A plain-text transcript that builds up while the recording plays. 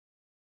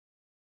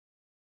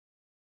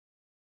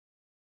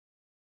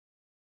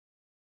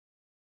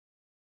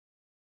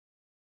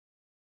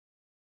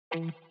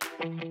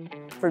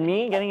For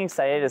me, getting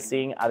excited is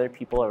seeing other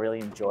people really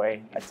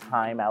enjoy a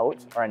time out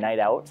or a night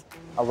out.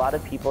 A lot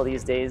of people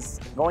these days,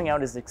 going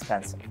out is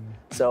expensive.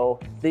 So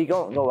they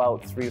don't go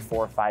out 3,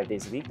 4, 5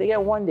 days a week. They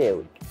get 1 day a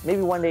week,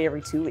 maybe 1 day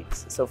every 2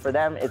 weeks. So for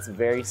them, it's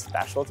very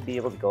special to be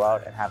able to go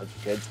out and have a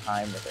good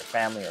time with their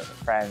family or their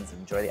friends,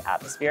 and enjoy the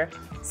atmosphere.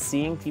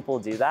 Seeing people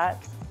do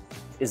that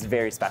is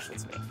very special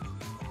to me.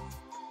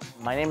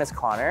 My name is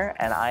Connor,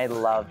 and I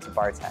love to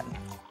bartend.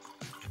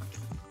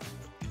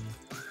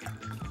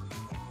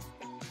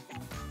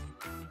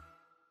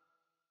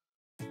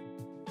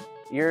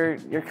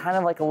 You're kind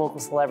of like a local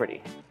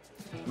celebrity.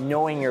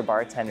 Knowing your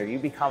bartender, you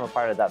become a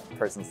part of that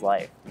person's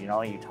life. You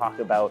know, you talk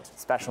about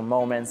special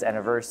moments,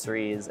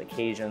 anniversaries,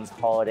 occasions,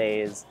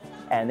 holidays,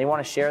 and they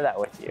want to share that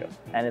with you.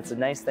 And it's a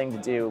nice thing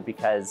to do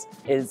because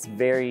it's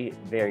very,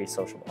 very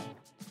sociable.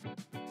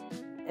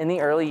 In the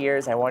early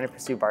years, I wanted to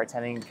pursue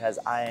bartending because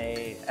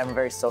I am a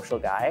very social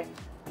guy,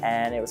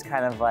 and it was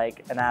kind of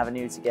like an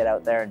avenue to get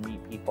out there and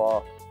meet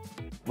people.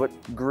 What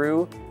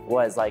grew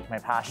was like my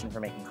passion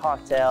for making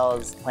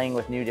cocktails, playing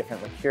with new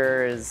different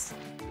liqueurs,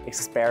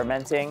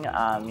 experimenting,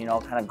 you know,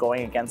 kind of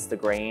going against the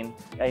grain.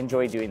 I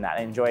enjoy doing that.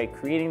 I enjoy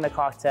creating the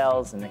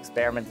cocktails and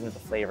experimenting with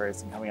the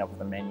flavors and coming up with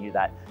a menu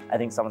that I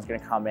think someone's going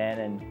to come in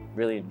and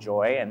really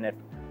enjoy. And if,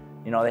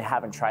 you know, they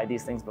haven't tried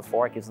these things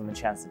before, it gives them a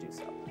chance to do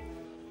so.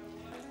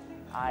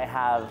 I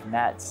have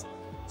met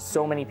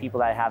so many people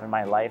that I have in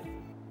my life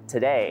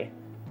today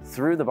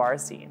through the bar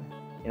scene.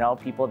 You know,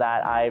 people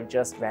that I've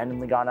just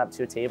randomly gone up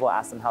to a table,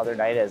 asked them how their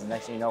night is, and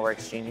next thing you know, we're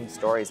exchanging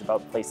stories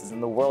about places in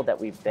the world that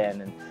we've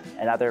been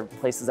and other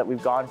places that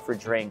we've gone for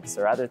drinks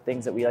or other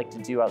things that we like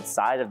to do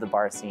outside of the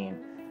bar scene.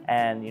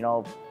 And, you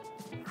know,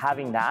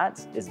 having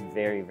that is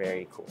very,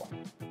 very cool.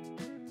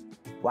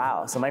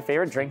 Wow, so my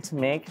favorite drink to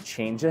make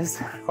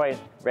changes quite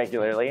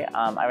regularly.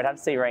 I would have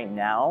to say right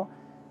now,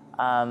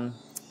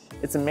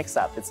 it's a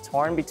mix-up. It's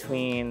torn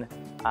between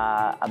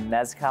a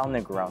mezcal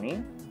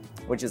Negroni,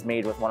 which is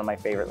made with one of my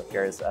favorite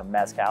liqueurs,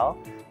 mezcal.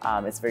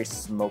 It's very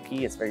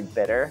smoky, it's very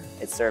bitter.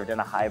 It's served in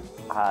a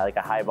like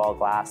a highball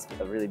glass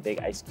with a really big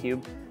ice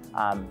cube.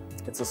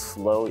 It's a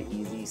slow,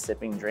 easy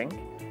sipping drink.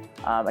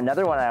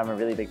 Another one I'm a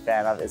really big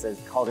fan of is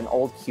called an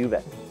Old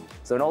Cuban.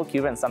 So an Old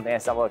Cuban is something I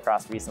stumbled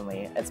across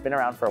recently. It's been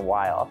around for a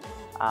while.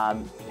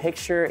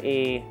 Picture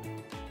a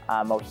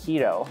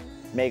mojito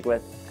made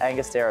with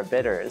Angostura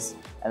bitters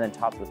and then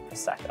topped with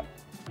Prosecco.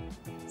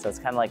 So it's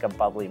kind of like a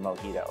bubbly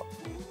mojito.